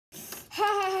Ha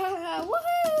ha ha ha!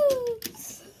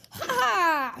 Woohoo! Ha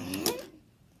ha!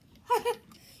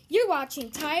 You're watching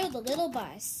Tayo the Little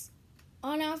Bus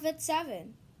on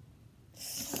Outfit7.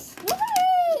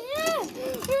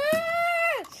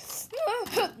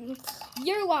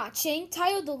 You're watching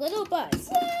Tayo the Little Bus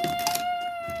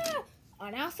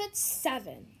on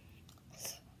Outfit7.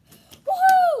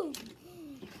 Woohoo!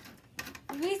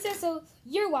 Lisa, so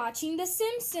you're watching The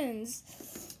Simpsons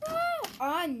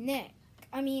on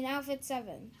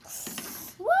Outfit7.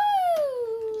 Woo!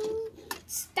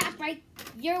 Stop right.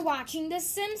 You're watching The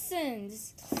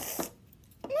Simpsons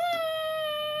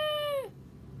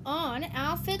on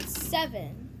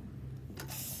Outfit7.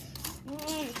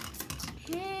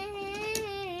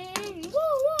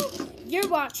 You're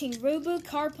watching Robo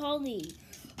Carpoli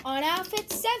on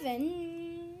Outfit7.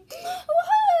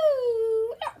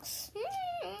 Woohoo!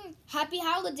 Happy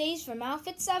holidays from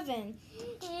Outfit7.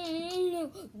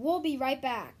 We'll be right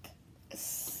back.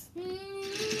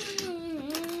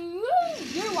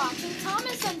 You're watching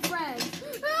Thomas and Friends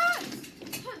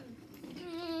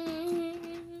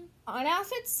on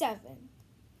Outfit7.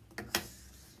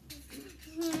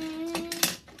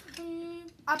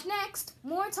 Up next,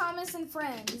 more Thomas and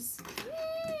Friends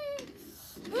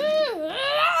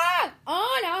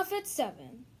on Outfit7.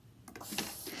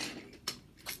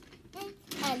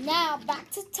 And now back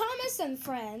to Thomas and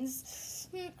Friends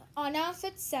on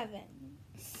Outfit7.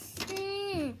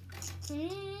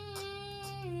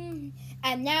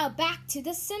 And now back to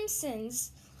The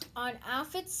Simpsons on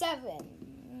Outfit7.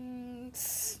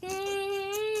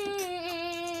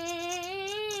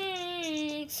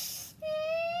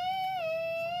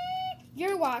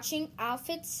 You're watching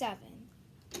Outfit7.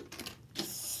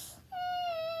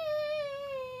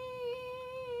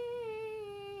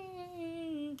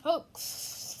 Oh,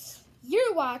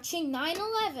 you're watching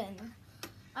 9/11.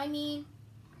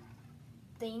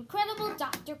 The Incredible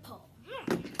Dr. Pol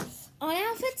on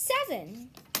Outfit7.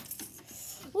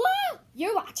 Whoa!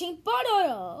 You're watching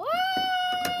Pororo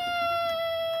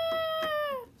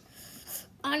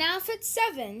on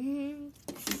Outfit7.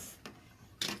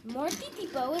 More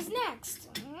Titipo is next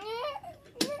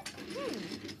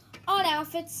on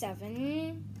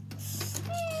Outfit7.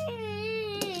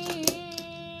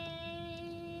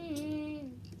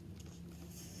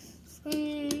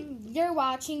 You're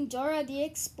watching Dora the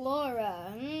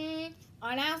Explorer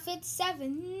on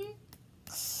Outfit7.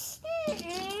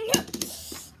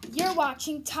 You're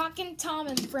watching Talkin' Tom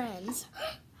and Friends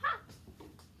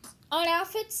on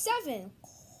Outfit7.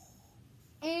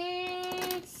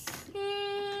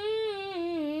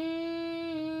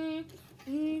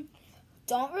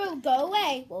 Don't go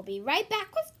away. We'll be right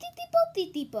back with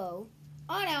Titipo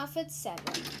on Outfit7.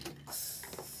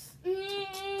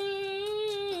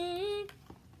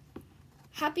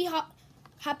 Happy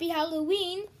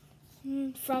Halloween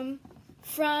from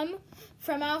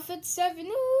Outfit7.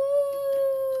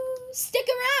 Ooh, stick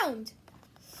around.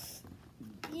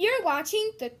 You're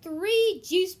watching the 3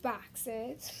 juice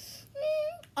boxes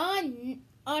on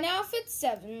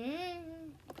Outfit7.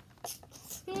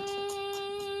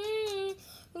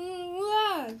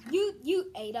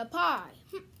 You ate a pie.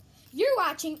 You're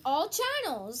watching all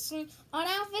channels on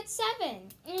Outfit7.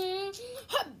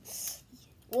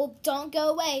 Well, don't go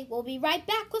away. We'll be right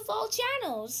back with all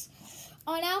channels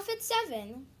on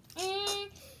Outfit7.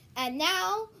 And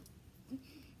now,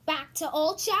 back to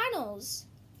all channels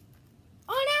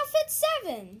on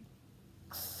Outfit7.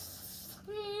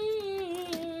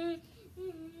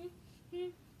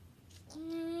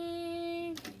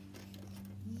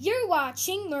 You're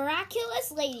watching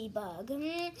Miraculous Ladybug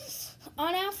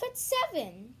on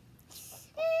Outfit7.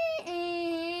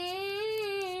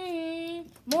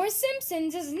 More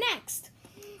Simpsons is next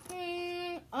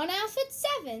on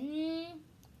Outfit7.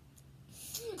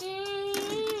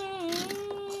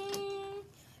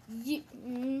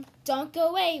 Don't go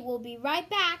away. We'll be right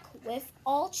back with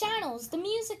all channels, the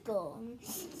musical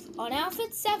on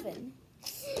Outfit7.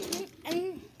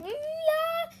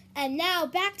 And now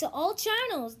back to all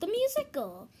channels, the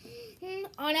musical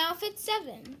on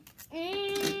Outfit7.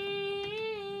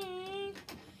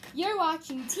 You're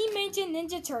watching Teenage Mutant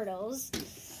Ninja Turtles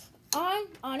on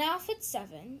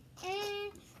Outfit7.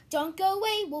 Don't go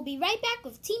away. We'll be right back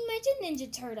with Teenage Mutant Ninja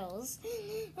Turtles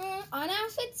on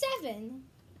Outfit7.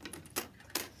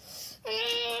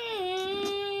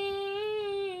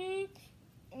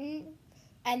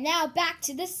 And now back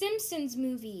to the Simpsons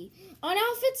movie on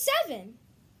Outfit7.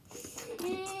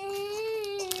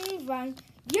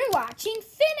 You're watching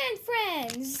Finn and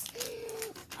Friends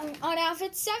on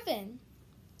Outfit7.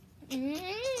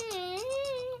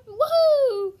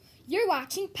 Woohoo! You're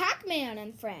watching Pac-Man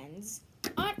and Friends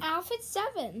on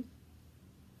Outfit7.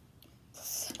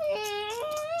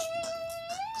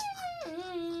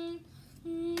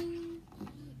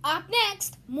 Up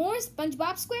next, more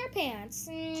SpongeBob SquarePants.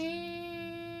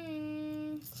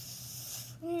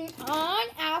 On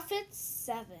Outfit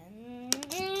 7.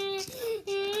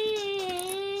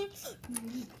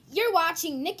 You're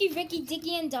watching Nicky, Ricky,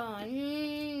 Dicky, and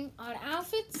Dawn on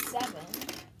Outfit 7.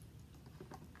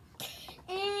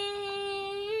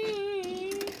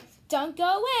 Don't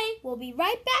go away. We'll be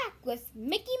right back with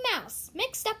Mickey Mouse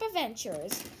Mixed Up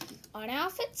Adventures on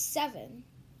Outfit 7.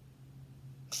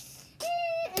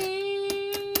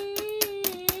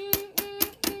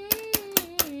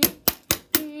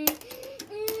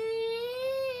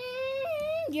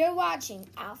 You're watching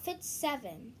Outfit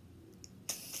 7.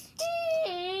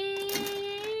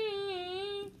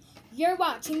 You're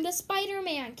watching the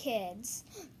Spider-Man kids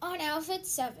on Outfit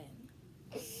 7.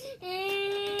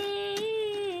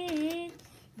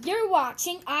 You're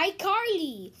watching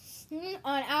iCarly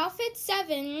on Outfit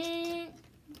 7.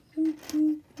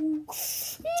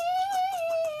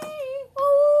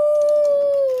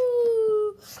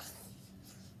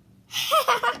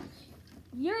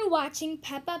 You're watching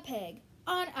Peppa Pig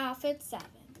on Outfit 7.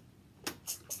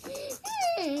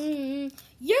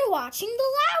 You're watching The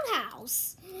Loud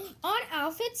House on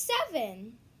Outfit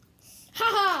 7.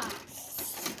 Haha!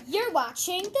 You're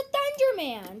watching The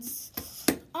Thundermans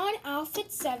on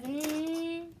Outfit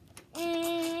 7.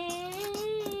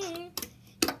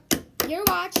 You're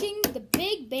watching The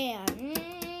Big Band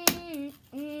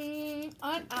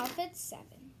on Outfit 7.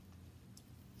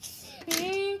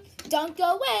 Don't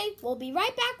go away. We'll be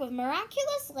right back with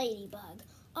Miraculous Ladybug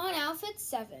on Outfit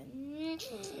 7.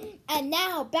 And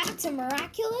now back to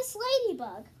Miraculous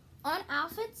Ladybug on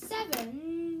Outfit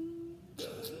 7.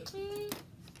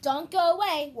 Don't go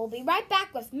away. We'll be right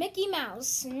back with Mickey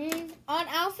Mouse on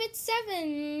Outfit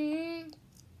 7.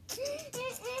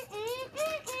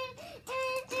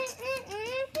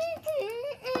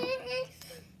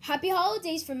 Happy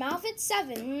holidays from Outfit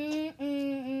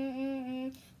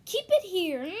 7. Keep it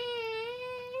here.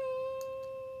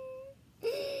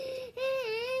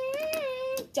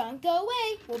 Don't go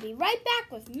away. We'll be right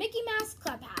back with Mickey Mouse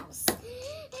Clubhouse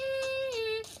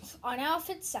on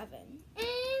Outfit 7.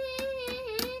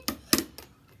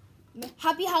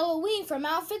 Happy Halloween from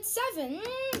Outfit 7.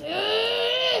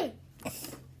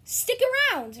 Stick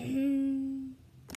around.